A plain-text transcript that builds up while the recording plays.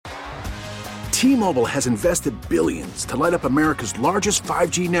T-Mobile has invested billions to light up America's largest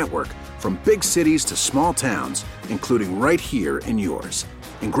 5G network, from big cities to small towns, including right here in yours.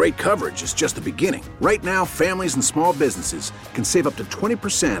 And great coverage is just the beginning. Right now, families and small businesses can save up to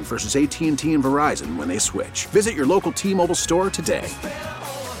 20% versus AT&T and Verizon when they switch. Visit your local T-Mobile store today.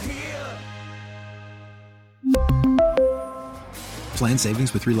 Plan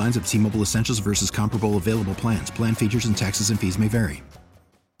savings with 3 lines of T-Mobile Essentials versus comparable available plans. Plan features and taxes and fees may vary.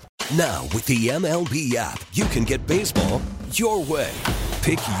 Now, with the MLB app, you can get baseball your way.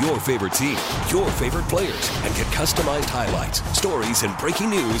 Pick your favorite team, your favorite players, and get customized highlights, stories, and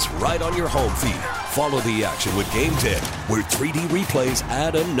breaking news right on your home feed. Follow the action with Game Day, where 3D replays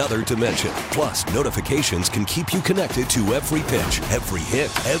add another dimension. Plus, notifications can keep you connected to every pitch, every hit,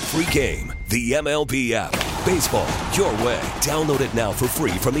 every game. The MLB app. Baseball your way. Download it now for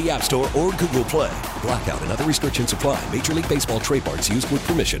free from the App Store or Google Play. Blackout and other restrictions apply. Major League Baseball trademarks used with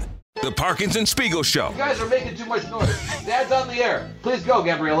permission. The Parkinson Spiegel Show. You guys are making too much noise. Dad's on the air. Please go,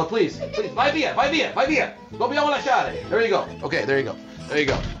 Gabriella, please. Please. Vai via. Dobbiamo lasciare. There you go. Okay, there you go. There you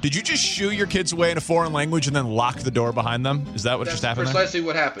go. Did you just shoo your kids away in a foreign language and then lock the door behind them? Is that what just happened? That's precisely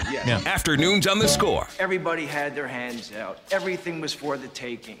what happened, yeah. Afternoons on the Score. Everybody had their hands out. Everything was for the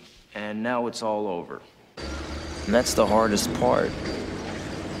taking. And now it's all over. And that's the hardest part.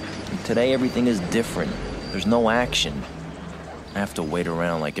 Today, everything is different. There's no action. I have to wait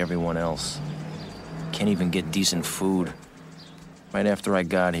around like everyone else. Can't even get decent food. Right after I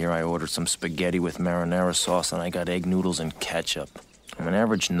got here, I ordered some spaghetti with marinara sauce, and I got egg noodles and ketchup. I'm an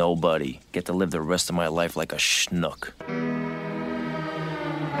average nobody. Get to live the rest of my life like a schnook.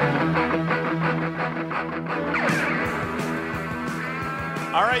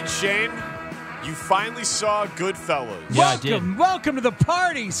 All right, Shane. You finally saw Goodfellas. Yeah, I did. Welcome to the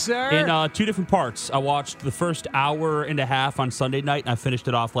party, sir. In 2 different parts. I watched the first hour and a half on Sunday night, and I finished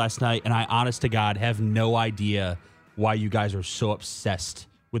it off last night, and I, honest to God, have no idea why you guys are so obsessed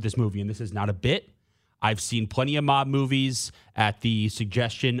with this movie, and this is not a bit. I've seen plenty of mob movies at the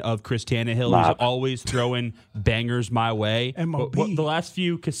suggestion of Chris Tannehill, who's always throwing bangers my way. MOB. The last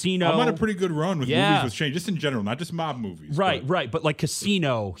few Casino. I'm on a pretty good run with movies with Shane, just in general, not just mob movies. Right. But like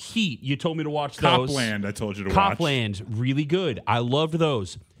Casino, Heat, you told me to watch those. Copland, I told you to watch. Copland, really good. I loved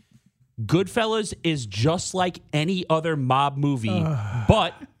those. Goodfellas is just like any other mob movie,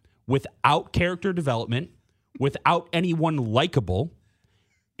 but without character development, without anyone likable,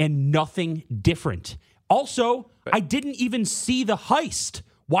 and nothing different. Also, I didn't even see the heist.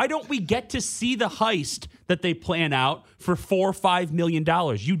 Why don't we get to see the heist that they plan out for $4 or $5 million?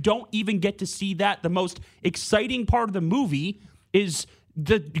 You don't even get to see that. The most exciting part of the movie is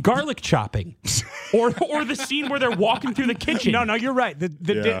the garlic chopping or the scene where they're walking through the kitchen. No, you're right.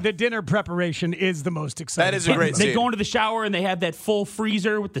 The dinner preparation is the most exciting. That is a great scene. They go into the shower and they have that full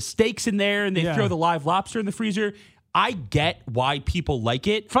freezer with the steaks in there, and they throw the live lobster in the freezer. I get why people like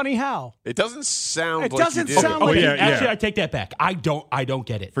it. Funny how? It doesn't sound It like doesn't you did sound it. like Actually, I take that back. I don't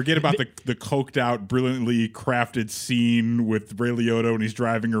get it. Forget about the coked out, brilliantly crafted scene with Ray Liotta when he's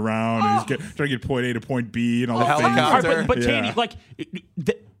driving around and he's trying to get point A to point B and all The the things. helicopter. But Tanny, like,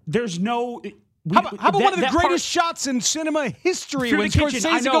 there's no. How about one of the greatest shots in cinema history when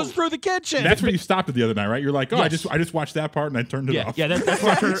Scorsese goes through the kitchen? That's where you stopped it the other night, right? You're like, I just watched that part and I turned it off. Yeah, that's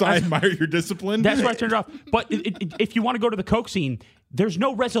where I turned it off. So I admire your discipline. That's where I turned it off. But if you want to go to the Coke scene, there's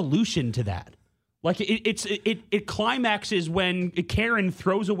no resolution to that. Like it climaxes when Karen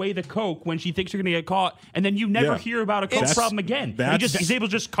throws away the Coke when she thinks you're going to get caught, and then you never hear about a Coke problem again. He's able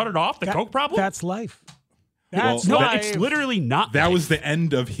to just cut it off, the Coke problem? That's life. It's literally not. That was the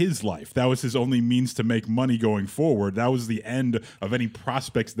end of his life. That was his only means to make money going forward. That was the end of any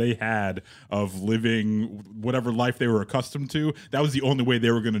prospects they had of living whatever life they were accustomed to. That was the only way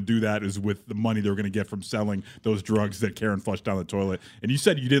they were going to do that, is with the money they were going to get from selling those drugs that Karen flushed down the toilet. And you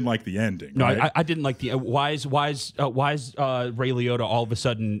said you didn't like the ending. No, right? I didn't like the. Why is Ray Liotta all of a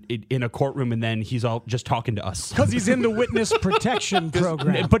sudden in a courtroom and then he's all just talking to us? Because he's in the witness protection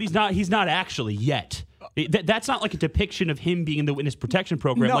program. But he's not. He's not actually yet. That's not like a depiction of him being in the witness protection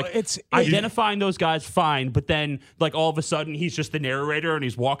program. No, like it's identifying those guys fine, but then like all of a sudden he's just the narrator and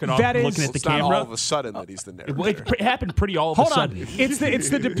he's walking off looking at the camera. Not all of a sudden that he's the narrator. It happened pretty all of a sudden. It's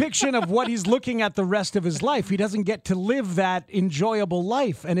the depiction of what he's looking at the rest of his life. He doesn't get to live that enjoyable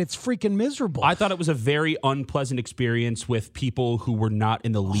life, and it's freaking miserable. I thought it was a very unpleasant experience with people who were not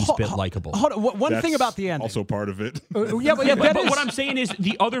in the least bit likable. Hold on. One thing about the ending. Also part of it. But what I'm saying is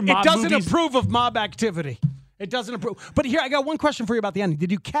the other mob it doesn't movies approve of mob activity. It doesn't approve. But here, I got one question for you about the ending.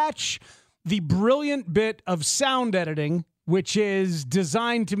 Did you catch the brilliant bit of sound editing, which is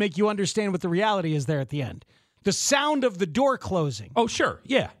designed to make you understand what the reality is there at the end? The sound of the door closing. Oh, sure.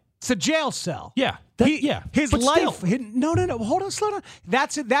 Yeah. It's a jail cell. Yeah. His But life. still. No. Hold on, slow down.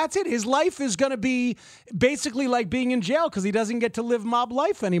 That's it. His life is going to be basically like being in jail because he doesn't get to live mob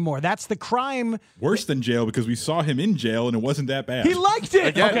life anymore. That's the crime. Worse than jail because we saw him in jail and it wasn't that bad. He liked it.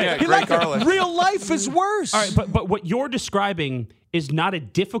 Again, yeah, he great liked garlic. it. Real life is worse. All right, but what you're describing is not a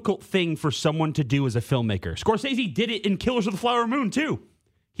difficult thing for someone to do as a filmmaker. Scorsese did it in Killers of the Flower Moon too.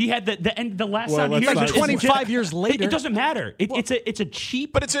 He had the last sound you hear. Like 25 years later. It doesn't matter. It's a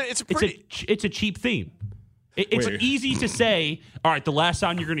cheap. But it's a cheap theme. It's easy to say, all right, the last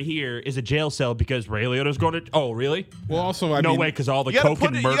sound you're going to hear is a jail cell because Ray Liotta's going to. Oh, really? Well, also, no way, because all the coke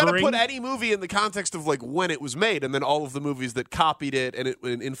and murdering. You got to put any movie in the context of like when it was made, and then all of the movies that copied it and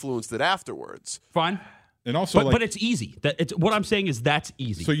influenced it afterwards. Fine. And also, but it's easy. What I'm saying is that's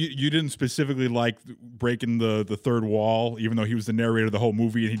easy. So you didn't specifically like breaking the third wall, even though he was the narrator of the whole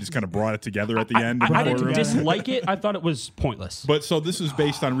movie, and he just kind of brought it together at the end. I didn't dislike it. I thought it was pointless. But so this is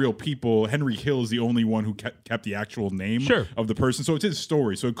based on real people. Henry Hill is the only one who kept the actual name of the person. So it's his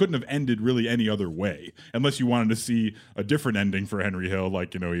story. So it couldn't have ended really any other way, unless you wanted to see a different ending for Henry Hill,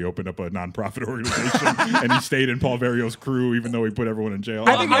 like he opened up a nonprofit organization and he stayed in Paul Vario's crew, even though he put everyone in jail.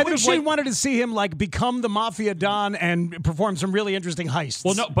 I think I actually wanted to see him become the mafia don and perform some really interesting heists.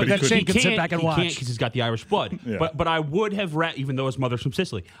 Well, no, but that Shane can sit back and watch. He can't because he's got the Irish blood. Yeah. But I would have, even though his mother's from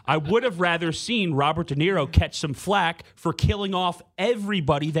Sicily, I would have rather seen Robert De Niro catch some flack for killing off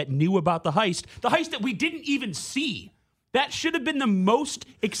everybody that knew about the heist that we didn't even see. That should have been the most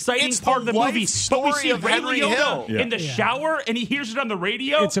exciting part of the movie. But we see Ray Liotta in the shower, and he hears it on the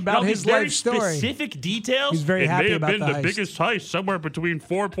radio. It's about his very life story. Specific details. He's very happy about the heist. It may have been the biggest heist, somewhere between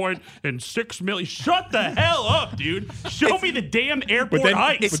 4.6 million. Shut the hell up, dude. Show me the damn airport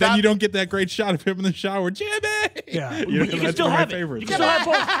heist. But then you don't get that great shot of him in the shower. Jimmy! Yeah. You can still have it. You can still have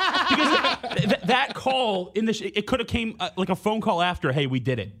both. Because that call, it could have came like a phone call after, hey, we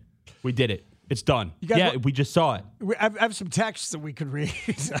did it. We did it. It's done. We just saw it. I have some texts that we could read.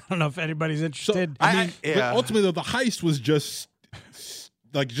 I don't know if anybody's interested. But ultimately, though, the heist was just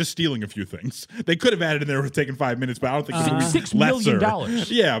stealing a few things. They could have added in there, it would have taken 5 minutes, but I don't think it would be $6 million.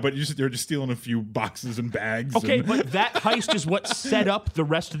 Yeah, but they're just stealing a few boxes and bags. Okay, but that heist is what set up the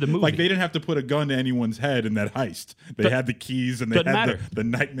rest of the movie. Like, they didn't have to put a gun to anyone's head in that heist. They had the keys, and they had the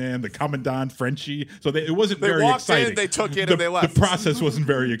nightman, the commandant, Frenchie. So it wasn't very exciting. In, they took it, and they left. The process wasn't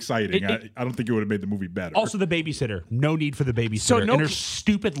very exciting. I don't think it would have made the movie better. Also, the babysitter. No need for the babysitter. And her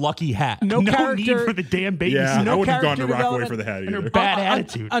stupid lucky hat. No need for the damn babysitter. Yeah, I wouldn't have gone to Rockaway for the hat either. And her bad attitude.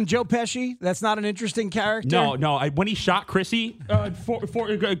 On Joe Pesci, that's not an interesting character. No. When he shot Chrissy Moltisanti,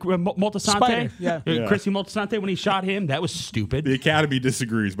 Chrissy Moltisanti, when he shot him, that was stupid. The Academy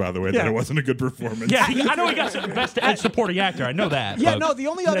disagrees, by the way, that it wasn't a good performance. Yeah, I know he got the best supporting actor. I know that. Yeah, no. The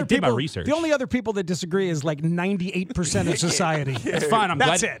only other people, research. The only other people that disagree is like 98% of society. That's fine.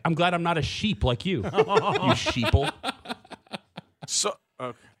 I'm glad I'm not a sheep like you. You sheeple. So.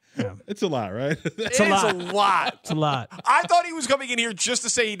 Okay. Yeah. It's a lot, right? It's a lot. It's a lot. I thought he was coming in here just to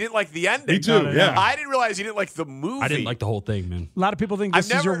say he didn't like the ending. Me too, yeah. I didn't realize he didn't like the movie. I didn't like the whole thing, man. A lot of people think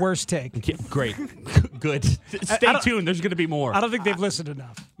this is your worst take. Great. Good. Stay tuned. There's going to be more. I don't think they've listened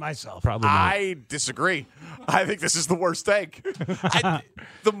enough, myself. Probably not. I disagree. I think this is the worst take.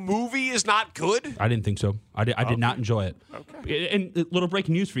 The movie is not good? I didn't think so. I did not enjoy it. Okay. And a little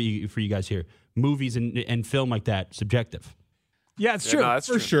breaking news for you guys here. Movies and film like that, subjective. Yeah, it's true. No,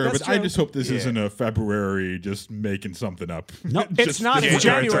 for sure, That's but true. I just hope this isn't a February just making something up. No, it's not. It's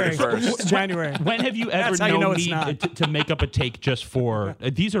January. It's January. When have you ever known need to make up a take just for...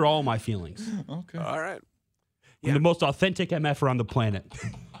 these are all my feelings. Okay. All right. I'm the most authentic MFer on the planet.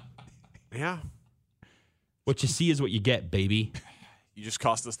 Yeah. What you see is what you get, baby. You just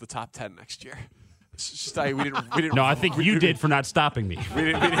cost us the top 10 next year. It's just, we didn't. No, I think you did for not stopping me.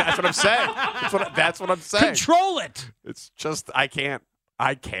 That's what I'm saying. That's what I'm saying. Control it. It's just I can't.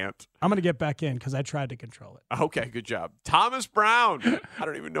 I'm going to get back in because I tried to control it. Okay, good job. Thomas Brown. I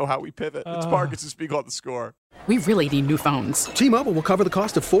don't even know how we pivot. It's Marcus and Spiegel on The Score. We really need new phones. T-Mobile will cover the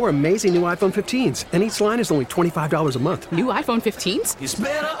cost of 4 amazing new iPhone 15s, and each line is only $25 a month. New iPhone 15s? It's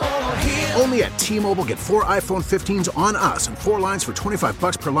better over here. Only at T-Mobile, get 4 iPhone 15s on us and 4 lines for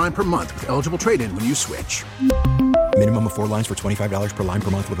 $25 per line per month with eligible trade-in when you switch. Minimum of 4 lines for $25 per line per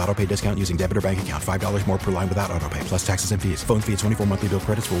month with autopay discount using debit or bank account. $5 more per line without autopay, plus taxes and fees. Phone fee at 24 monthly bill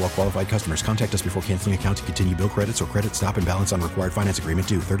credits for well-qualified customers. Contact us before canceling account to continue bill credits or credit stop and balance on required finance agreement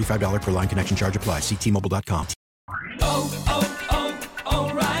due. $35 per line connection charge applies. See T-Mobile.com.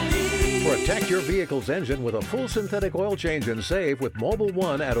 For a Protect your vehicle's engine with a full synthetic oil change and save with Mobile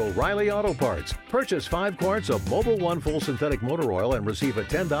One at O'Reilly Auto Parts. Purchase 5 quarts of Mobile One full synthetic motor oil and receive a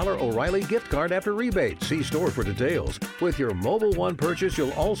 $10 O'Reilly gift card after rebate. See store for details. With your Mobile One purchase,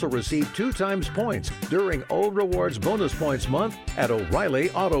 you'll also receive 2 times points during Old Rewards Bonus Points Month at O'Reilly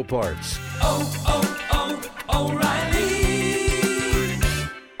Auto Parts. O'Reilly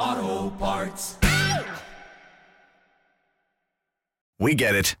Auto Parts. We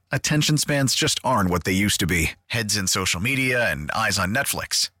get it. Attention spans just aren't what they used to be. Heads in social media and eyes on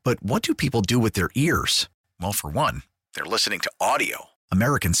Netflix. But what do people do with their ears? Well, for one, they're listening to audio.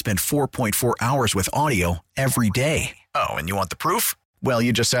 Americans spend 4.4 hours with audio every day. Oh, and you want the proof? Well,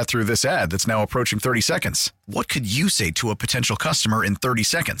 you just sat through this ad that's now approaching 30 seconds. What could you say to a potential customer in 30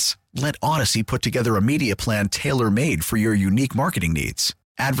 seconds? Let Odyssey put together a media plan tailor-made for your unique marketing needs.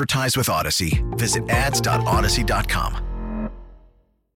 Advertise with Odyssey. Visit ads.odyssey.com.